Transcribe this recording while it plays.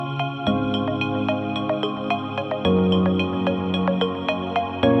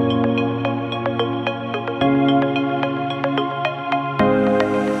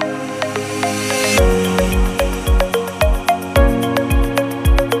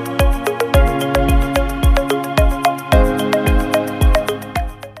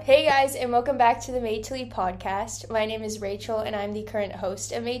and welcome back to the Made to Lead podcast. My name is Rachel, and I'm the current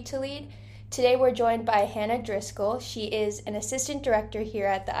host of Made to Lead. Today we're joined by Hannah Driscoll. She is an assistant director here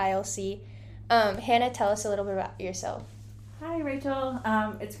at the ILC. Hannah, tell us a little bit about yourself. Hi, Rachel.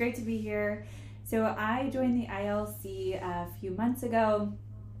 It's great to be here. So I joined the ILC a few months ago.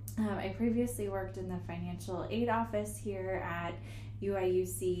 I previously worked in the financial aid office here at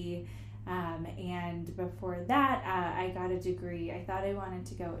UIUC. And before that, I got a degree. I thought I wanted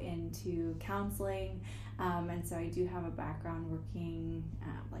to go into counseling, and so I do have a background working,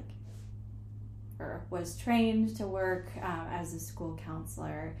 was trained to work as a school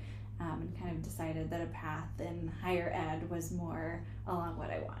counselor, and kind of decided that a path in higher ed was more along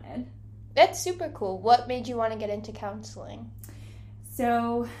what I wanted. That's super cool. What made you want to get into counseling?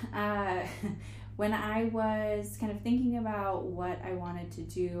 So, when I was kind of thinking about what I wanted to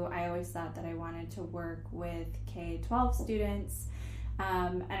do, I always thought that I wanted to work with K-12 students.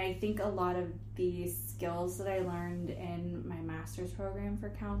 And I think a lot of the skills that I learned in my master's program for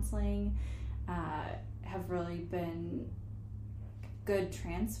counseling have really been good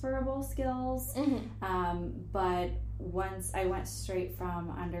transferable skills. But once I went straight from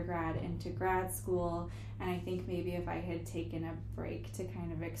undergrad into grad school, and I think maybe if I had taken a break to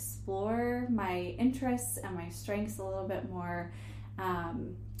kind of explore my interests and my strengths a little bit more,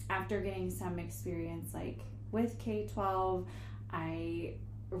 after getting some experience like with K-12, I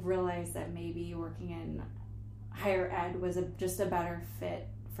realized that maybe working in higher ed was just a better fit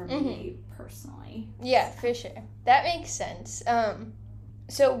for me personally. Yeah, for sure. That makes sense.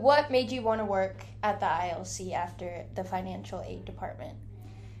 So what made you want to work at the ILC after the financial aid department?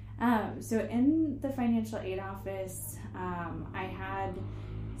 So in the financial aid office, I had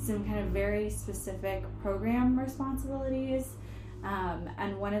some kind of very specific program responsibilities.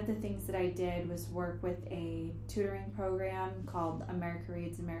 And one of the things that I did was work with a tutoring program called America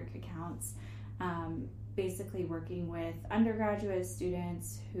Reads, America Counts, basically working with undergraduate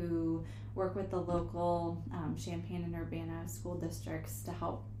students who work with the local Champaign and Urbana school districts to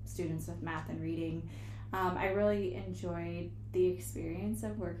help students with math and reading. I really enjoyed the experience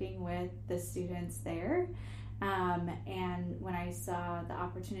of working with the students there. And when I saw the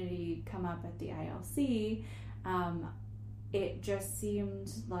opportunity come up at the ILC, it just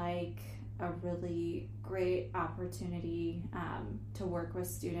seemed like a really great opportunity to work with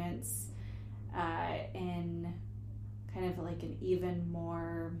students in kind of like an even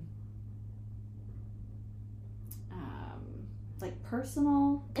more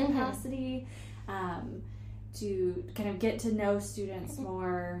personal capacity, to kind of get to know students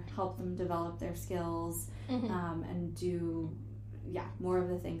more, help them develop their skills, and do more of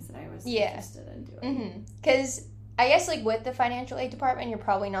the things that I was interested in doing. Because I guess with the financial aid department, you're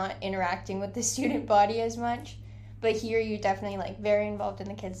probably not interacting with the student body as much, but here you're definitely very involved in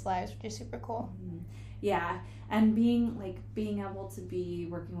the kids' lives, which is super cool. Yeah, and being able to be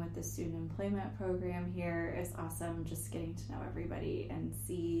working with the student employment program here is awesome. Just getting to know everybody and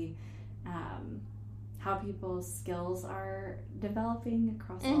see how people's skills are developing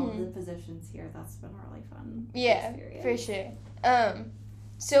across all of the positions here. That's been a really fun experience. For sure.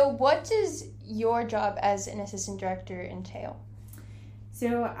 So what does your job as an assistant director entail?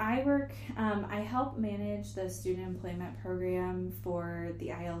 So I work, I help manage the student employment program for the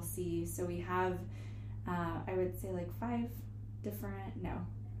ILC. So we have, I would say 5 different, no,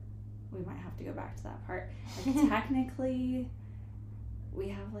 we might have to go back to that part. Technically, we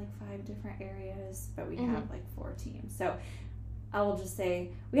have 5 different areas, but we have 4 teams. So I will just say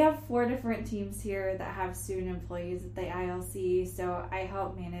we have 4 different teams here that have student employees at the ILC. So I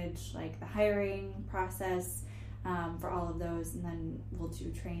help manage the hiring process for all of those, and then we'll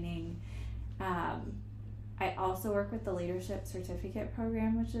do training. I also work with the leadership certificate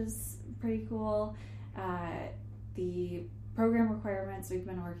program, which is pretty cool. The program requirements, we've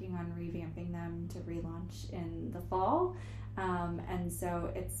been working on revamping them to relaunch in the fall. And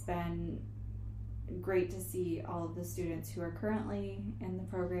so it's been great to see all of the students who are currently in the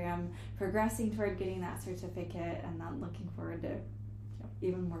program progressing toward getting that certificate, and then looking forward to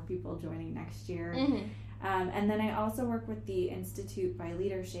even more people joining next year. And then I also work with the Institute by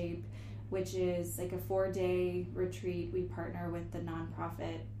Leadership, which is a 4-day retreat. We partner with the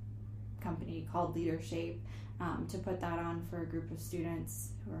nonprofit company called Leadership to put that on for a group of students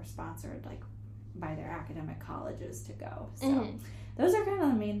who are sponsored by their academic colleges to go. So those are kind of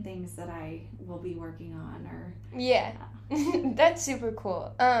the main things that I will be working on. That's super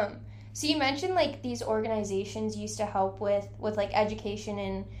cool. So you mentioned these organizations used to help with education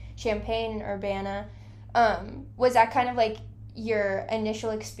in Champaign and Urbana. Was that kind of your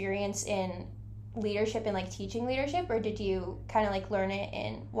initial experience in leadership and, like, teaching leadership, or did you kind of, like, learn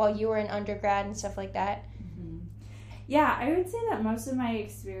it while you were in undergrad and stuff like that? Mm-hmm. Yeah, I would say that most of my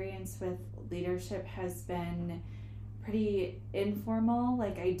experience with leadership has been pretty informal.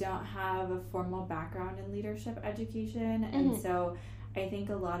 Like, I don't have a formal background in leadership education, and so I think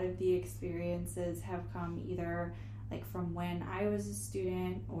a lot of the experiences have come either like from when I was a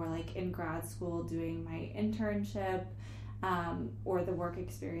student or like in grad school doing my internship, or the work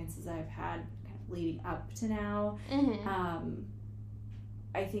experiences I've had kind of leading up to now.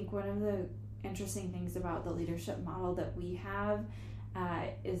 I think one of the interesting things about the leadership model that we have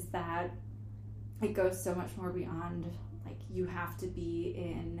is that it goes so much more beyond, like, you have to be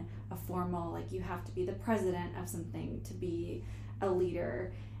in a formal, like, you have to be the president of something to be a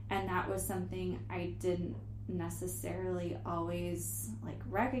leader. And that was something I didn't necessarily always, like,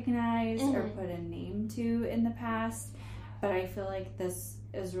 recognize or put a name to in the past. But I feel like this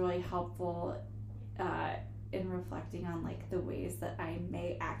is really helpful in reflecting on, like, the ways that I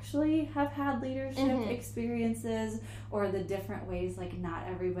may actually have had leadership experiences, or the different ways, like, not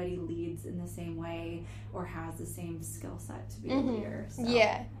everybody leads in the same way or has the same skill set to be a leader. So.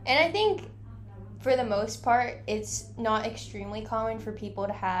 Yeah, and I think for the most part, it's not extremely common for people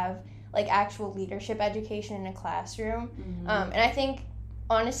to have, like, actual leadership education in a classroom. And I think,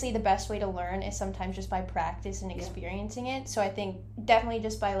 honestly, the best way to learn is sometimes just by practice and experiencing it. So I think definitely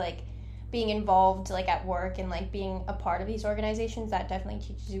just by, like, being involved, like, at work and, like, being a part of these organizations, that definitely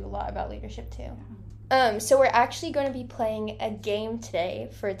teaches you a lot about leadership too. So we're actually going to be playing a game today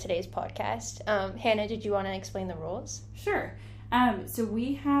for today's podcast. Hannah, did you want to explain the rules? Sure. So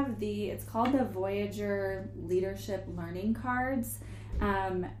we have it's called the Voyager Leadership Learning Cards.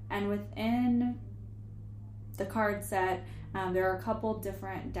 And within the card set, there are a couple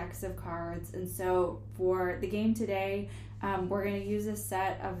different decks of cards. And so for the game today, we're going to use a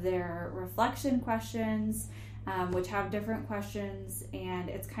set of their reflection questions, which have different questions. And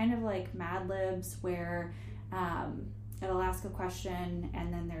it's kind of like Mad Libs, where it'll ask a question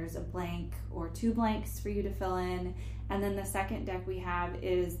and then there's a blank or two blanks for you to fill in. And then the second deck we have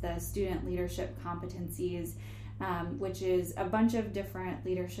is the Student Leadership Competencies, which is a bunch of different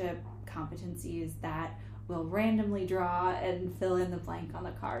leadership competencies that we'll randomly draw and fill in the blank on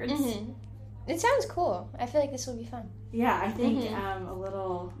the cards. It sounds cool. I feel like this will be fun. Yeah, I think a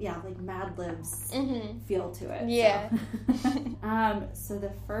little, like Mad Libs feel to it. Yeah. So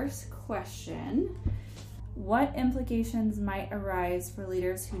the first question: what implications might arise for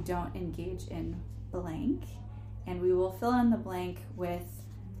leaders who don't engage in blank? And we will fill in the blank with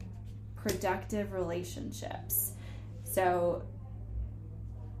productive relationships. So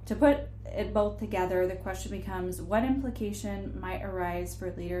to put it both together, the question becomes, what implication might arise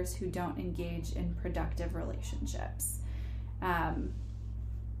for leaders who don't engage in productive relationships? And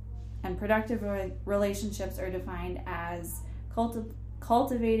productive relationships are defined as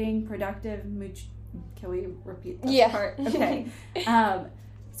cultivating productive Can we repeat this part? Okay.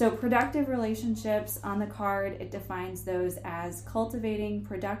 So productive relationships on the card, it defines those as cultivating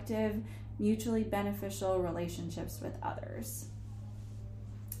productive, mutually beneficial relationships with others.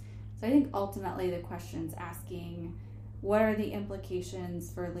 So I think ultimately the question's asking, what are the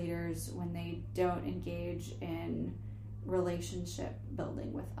implications for leaders when they don't engage in relationship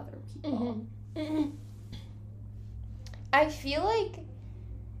building with other people? I feel like,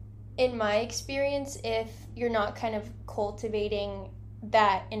 in my experience, if you're not kind of cultivating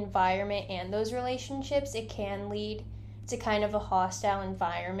that environment and those relationships, it can lead to kind of a hostile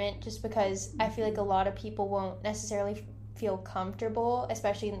environment, just because I feel like a lot of people won't necessarily feel comfortable,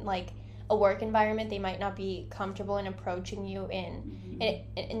 especially in, like, a work environment. They might not be comfortable in approaching you in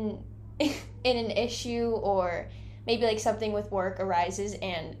an issue, or maybe, like, something with work arises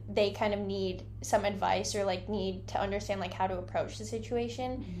and they kind of need some advice or, like, need to understand, like, how to approach the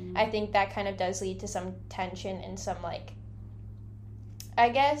situation. I think that kind of does lead to some tension and some, like, I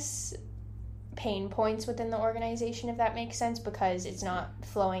guess, pain points within the organization, if that makes sense, because it's not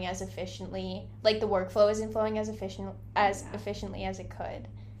flowing as efficiently, like, the workflow isn't flowing as efficiently as it could.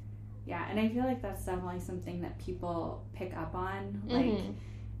 Yeah, and I feel like that's definitely something that people pick up on, like,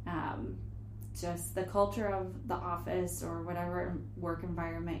 just the culture of the office or whatever work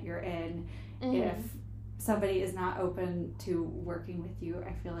environment you're in. If somebody is not open to working with you,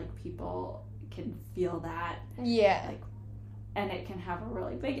 I feel like people can feel that. Yeah. Like, and it can have a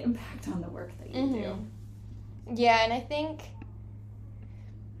really big impact on the work that you do. Yeah, and I think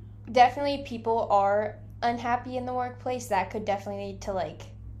definitely people are unhappy in the workplace. That could definitely lead to, like,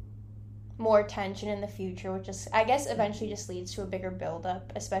 more tension in the future, which is, I guess, eventually just leads to a bigger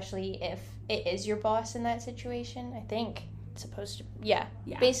buildup, especially if it is your boss in that situation, I think. supposed to,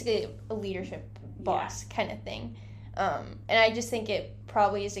 basically a leadership boss kind of thing. And I just think it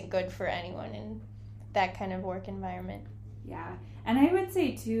probably isn't good for anyone in that kind of work environment. Yeah. And I would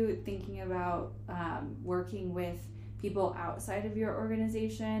say, too, thinking about working with people outside of your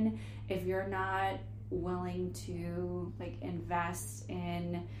organization, if you're not willing to, like, invest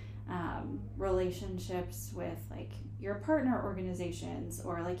in relationships with, like, your partner organizations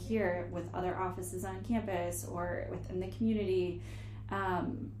or, like, here with other offices on campus or within the community,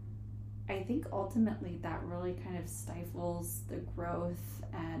 I think ultimately that really kind of stifles the growth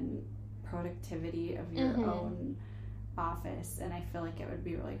and productivity of your own office, and I feel like it would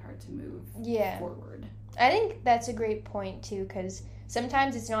be really hard to move forward. I think that's a great point too, because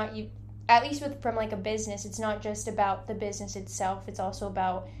sometimes it's not you, at least from like a business, it's not just about the business itself, it's also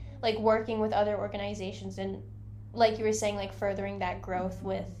about like working with other organizations and, like you were saying, like furthering that growth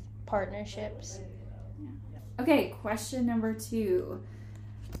with partnerships. Okay, question number 2.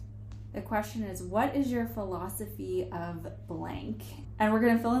 The question is, what is your philosophy of blank? And we're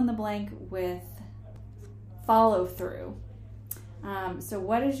going to fill in the blank with follow through. So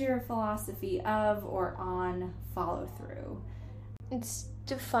what is your philosophy of or on follow through? It's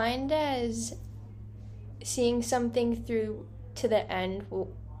defined as seeing something through to the end,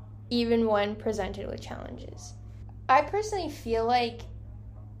 even when presented with challenges. I personally feel like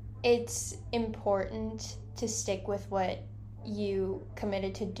it's important to stick with what you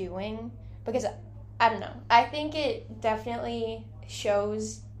committed to doing, because I don't know, I think it definitely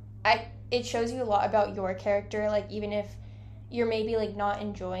shows you a lot about your character, like even if you're maybe like not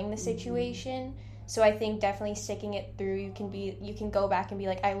enjoying the situation. So I think definitely sticking it through, you can go back and be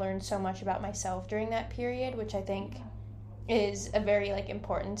like, I learned so much about myself during that period, which I think is a very like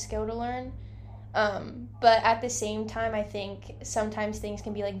important skill to learn. But at the same time, I think sometimes things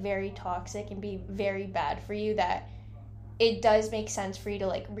can be like very toxic and be very bad for you, that it does make sense for you to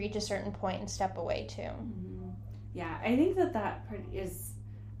like reach a certain point and step away too. Yeah, I think that is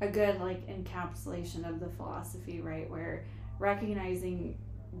a good like encapsulation of the philosophy, right? Where recognizing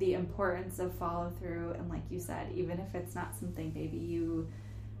the importance of follow through, and like you said, even if it's not something maybe you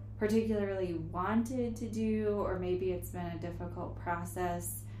particularly wanted to do, or maybe it's been a difficult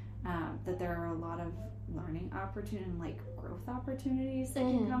process, that there are a lot of learning opportunities and like growth opportunities that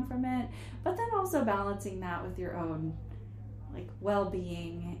can come from it, but then also balancing that with your own like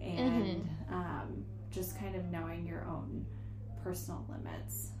well-being and just kind of knowing your own personal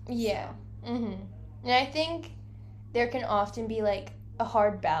limits. And I think there can often be like a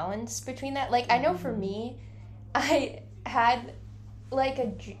hard balance between that. Like I know for me, I had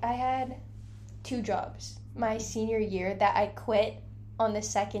 2 jobs my senior year that I quit on the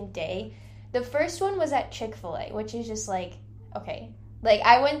second day. The first one was at Chick-fil-A, which is just like, okay, like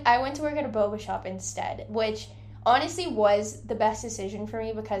I went to work at a boba shop instead, which honestly was the best decision for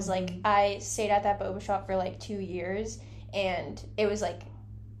me, because like I stayed at that boba shop for like 2 years, and it was like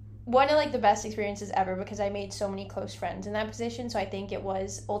one of like the best experiences ever, because I made so many close friends in that position. So I think it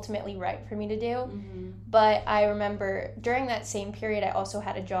was ultimately right for me to do. But I remember during that same period, I also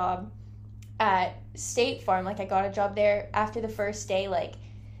had a job at State Farm. Like I got a job there after the first day. Like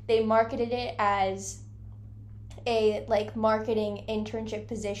they marketed it as a like marketing internship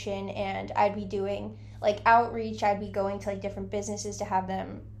position, and I'd be doing like outreach. I'd be going to like different businesses to have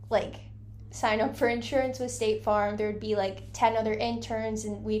them like sign up for insurance with State Farm. There would be like 10 other interns,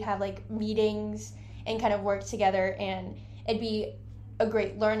 and we'd have like meetings and kind of work together, and it'd be a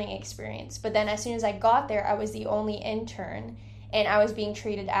great learning experience. But then as soon as I got there, I was the only intern, and I was being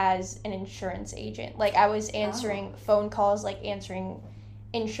treated as an insurance agent. Like I was answering phone calls, like answering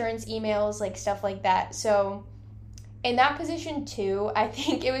insurance emails, like stuff like that. So in that position too, I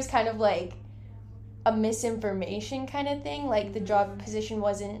think it was kind of like a misinformation kind of thing. Like the job position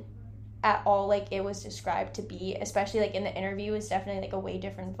wasn't at all like it was described to be, especially like in the interview. Is definitely like a way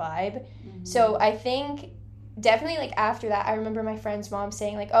different vibe. So I think definitely like after that, I remember my friend's mom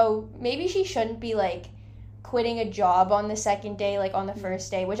saying like, oh, maybe she shouldn't be like quitting a job on the second day, like on the first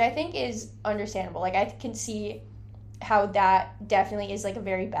day, which I think is understandable. Like I can see how that definitely is like a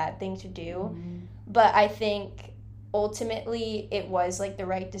very bad thing to do. But I think ultimately it was like the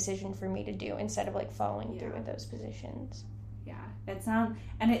right decision for me to do, instead of like following through with those positions.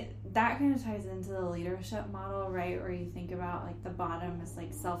 That kind of ties into the leadership model, right? Where you think about like the bottom is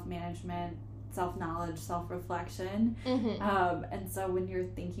like self-management, self-knowledge, self-reflection. And so when you're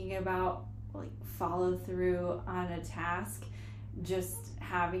thinking about like follow through on a task, just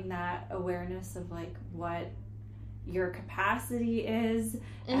having that awareness of like what your capacity is,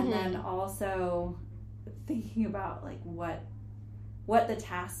 and then also thinking about like what the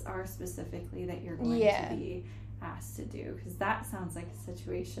tasks are specifically that you're going to be asked to do? Because that sounds like a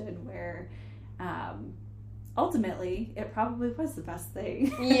situation where ultimately it probably was the best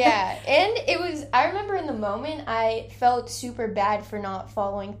thing. Yeah, and I remember in the moment I felt super bad for not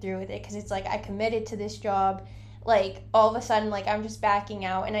following through with it, because it's like I committed to this job, like all of a sudden like I'm just backing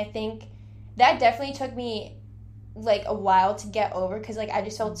out, and I think that definitely took me like a while to get over, because like I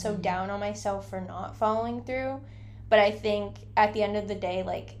just felt so down on myself for not following through. But I think at the end of the day,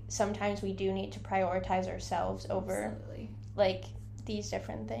 like sometimes we do need to prioritize ourselves over like these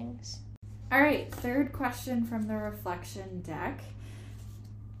different things. All right, third question from the reflection deck.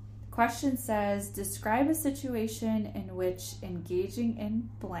 Question says, describe a situation in which engaging in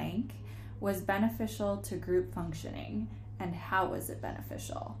blank was beneficial to group functioning, and how was it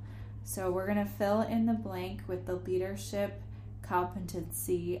beneficial? So we're going to fill in the blank with the leadership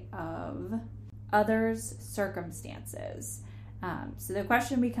competency of others' circumstances. So the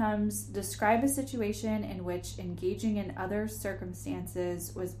question becomes, describe a situation in which engaging in others'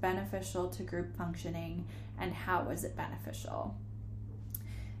 circumstances was beneficial to group functioning, and how was it beneficial?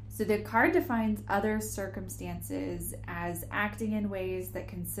 So the card defines others' circumstances as acting in ways that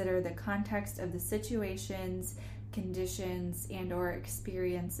consider the context of the situations, conditions, and or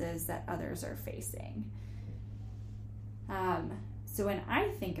experiences that others are facing. So when I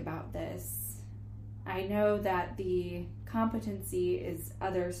think about this, I know that the competency is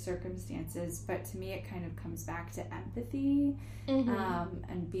other circumstances, but to me it kind of comes back to empathy,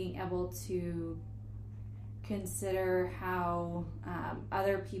 and being able to consider how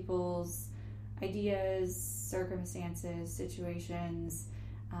other people's ideas, circumstances, situations,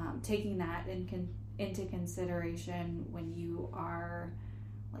 taking that into consideration when you are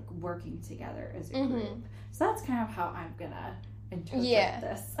like working together as a group. So that's kind of how I'm gonna interpret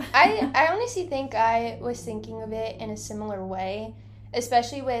this. I honestly think I was thinking of it in a similar way,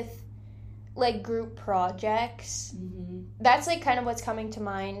 especially with like group projects. That's like kind of what's coming to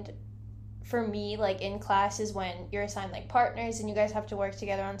mind for me, like in classes when you're assigned like partners and you guys have to work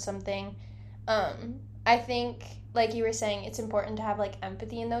together on something. I think, like you were saying, it's important to have like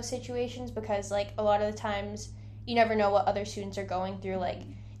empathy in those situations, because like a lot of the times you never know what other students are going through. Like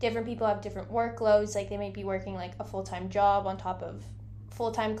different people have different workloads. Like they may be working like a full-time job on top of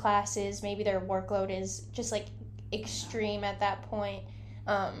full-time classes. Maybe their workload is just like extreme at that point.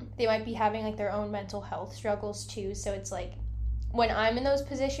 They might be having like their own mental health struggles too. So it's like when I'm in those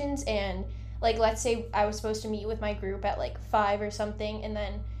positions and like let's say I was supposed to meet with my group at like 5 or something, and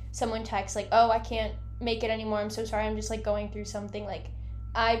then someone texts like, oh, I can't make it anymore, I'm so sorry, I'm just like going through something. Like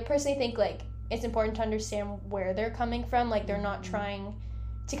I personally think like it's important to understand where they're coming from. Like they're not trying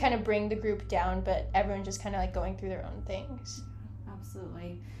to kind of bring the group down, but everyone's just kind of like going through their own things.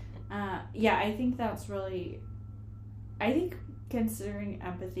 Absolutely. I think that's really, I think considering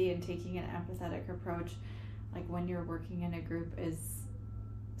empathy and taking an empathetic approach, like when you're working in a group, is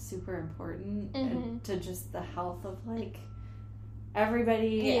super important and to just the health of like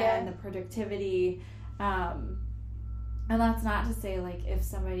everybody and the productivity. And that's not to say, like, if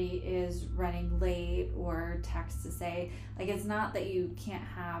somebody is running late or texts to say, like, it's not that you can't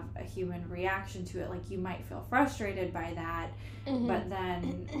have a human reaction to it. Like, you might feel frustrated by that, but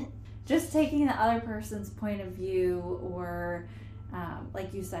then just taking the other person's point of view, or,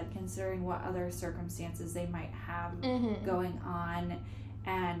 like you said, considering what other circumstances they might have going on,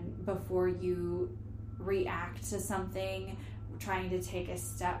 and before you react to something, trying to take a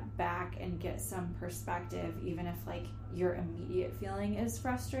step back and get some perspective, even if like your immediate feeling is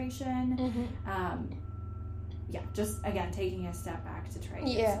frustration. Just again taking a step back to try and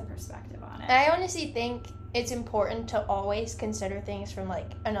get some perspective on it. I honestly think it's important to always consider things from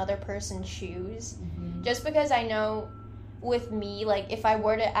like another person's shoes, just because I know with me, like if I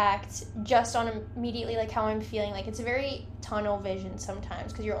were to act just on immediately like how I'm feeling, like it's a very tunnel vision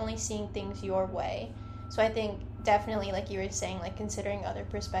sometimes, because you're only seeing things your way. So I think definitely, like you were saying, like considering other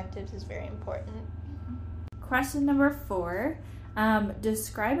perspectives is very important. Question number 4.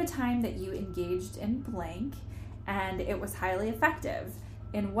 Describe a time that you engaged in blank and it was highly effective.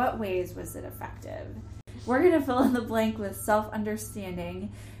 In what ways was it effective? We're going to fill in the blank with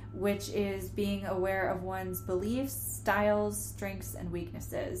self-understanding, which is being aware of one's beliefs, styles, strengths, and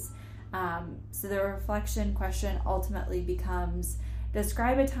weaknesses. So the reflection question ultimately becomes,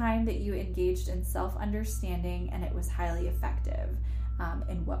 describe a time that you engaged in self-understanding and it was highly effective.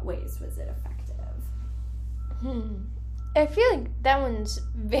 In what ways was it effective? I feel like that one's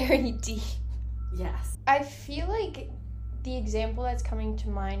very deep. Yes. I feel like the example that's coming to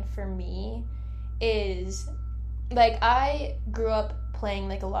mind for me is, like, I grew up playing,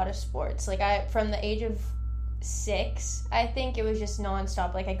 like, a lot of sports. Like, from the age of 6, I think it was just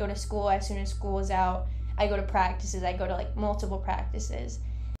nonstop. Like, I'd go to school as soon as school was out. I go to practices. I go to, like, multiple practices.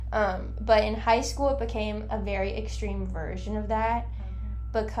 But in high school, it became a very extreme version of that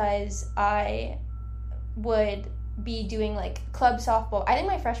because I would be doing, like, club softball. I think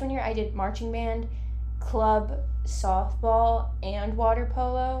my freshman year, I did marching band, club softball, and water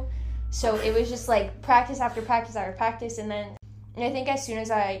polo. So it was just, like, practice after practice after practice. And I think as soon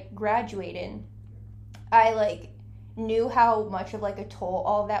as I graduated, I, like, knew how much of, like, a toll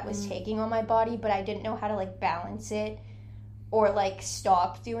all of that was taking on my body, but I didn't know how to, like, balance it or, like,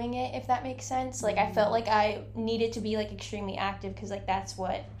 stop doing it, if that makes sense. Like, I felt like I needed to be, like, extremely active because, like, that's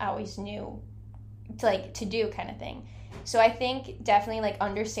what I always knew to do kind of thing. So I think definitely, like,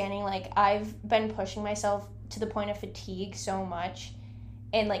 understanding, like, I've been pushing myself to the point of fatigue so much,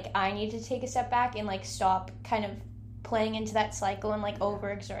 and, like, I need to take a step back and, like, stop kind of playing into that cycle and, like,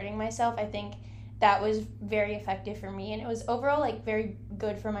 overexerting myself. I think that was very effective for me, and it was overall, like, very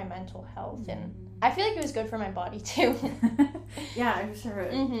good for my mental health, and I feel like it was good for my body, too. Yeah, I'm sure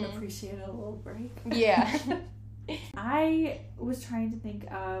it appreciated a little break. Yeah. I was trying to think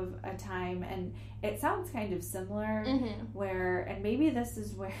of a time, and it sounds kind of similar, where, and maybe this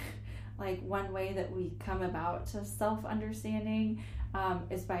is where, like, one way that we come about to self-understanding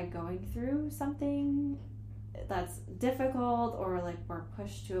is by going through something that's difficult, or, like, we're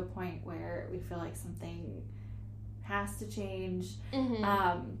pushed to a point where we feel like something has to change.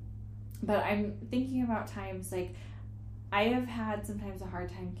 But I'm thinking about times, like, I have had sometimes a hard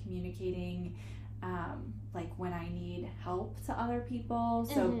time communicating, like, when I need help to other people.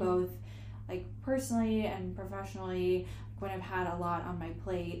 So both, like, personally and professionally, when I've had a lot on my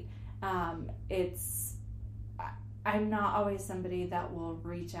plate, I'm not always somebody that will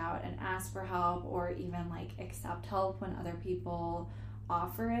reach out and ask for help or even, like, accept help when other people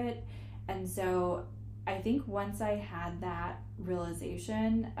offer it. And so I think once I had that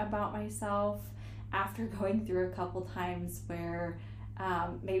realization about myself after going through a couple times where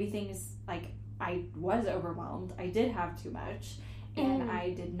maybe things, like, I was overwhelmed, I did have too much, and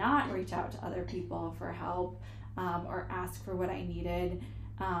I did not reach out to other people for help or ask for what I needed,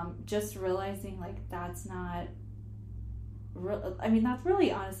 just realizing, like, that's not that's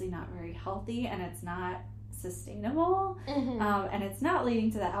really honestly not very healthy, and it's not sustainable, and it's not leading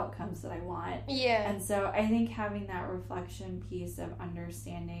to the outcomes that I want. Yeah. And so I think having that reflection piece of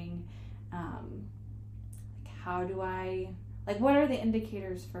understanding, like, how do I, like, what are the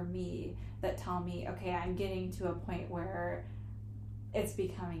indicators for me that tell me, okay, I'm getting to a point where it's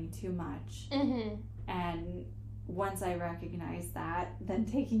becoming too much. And once I recognize that, then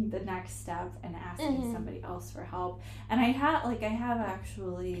taking the next step and asking somebody else for help. And I have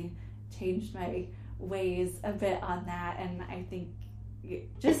actually changed my ways a bit on that, and I think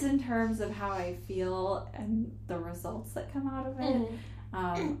just in terms of how I feel and the results that come out of it,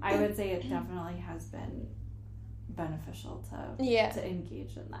 I would say it definitely has been beneficial to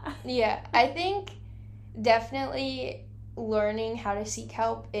engage in that. Yeah, I think definitely learning how to seek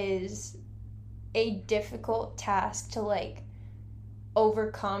help is a difficult task to, like,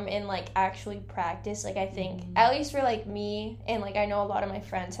 overcome and, like, actually practice. Like, I think at least for, like, me, and, like, I know a lot of my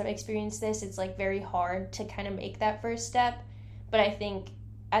friends have experienced this, it's, like, very hard to kind of make that first step, but I think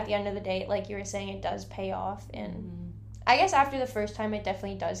at the end of the day, like you were saying, it does pay off. And I guess after the first time, it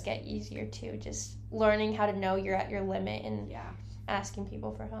definitely does get easier too, just learning how to know you're at your limit and asking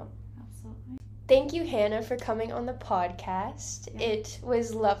people for help. Absolutely. Thank you, Hannah, for coming on the podcast. It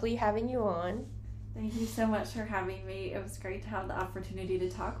was lovely having you on. Thank you so much for having me. It was great to have the opportunity to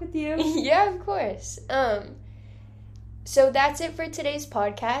talk with you. Yeah, of course. So that's it for today's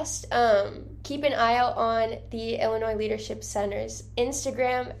podcast. Keep an eye out on the Illinois Leadership Center's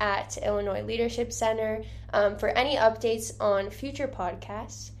Instagram at Illinois Leadership Center for any updates on future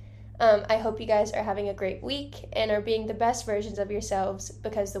podcasts. I hope you guys are having a great week and are being the best versions of yourselves,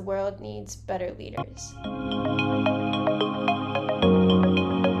 because the world needs better leaders.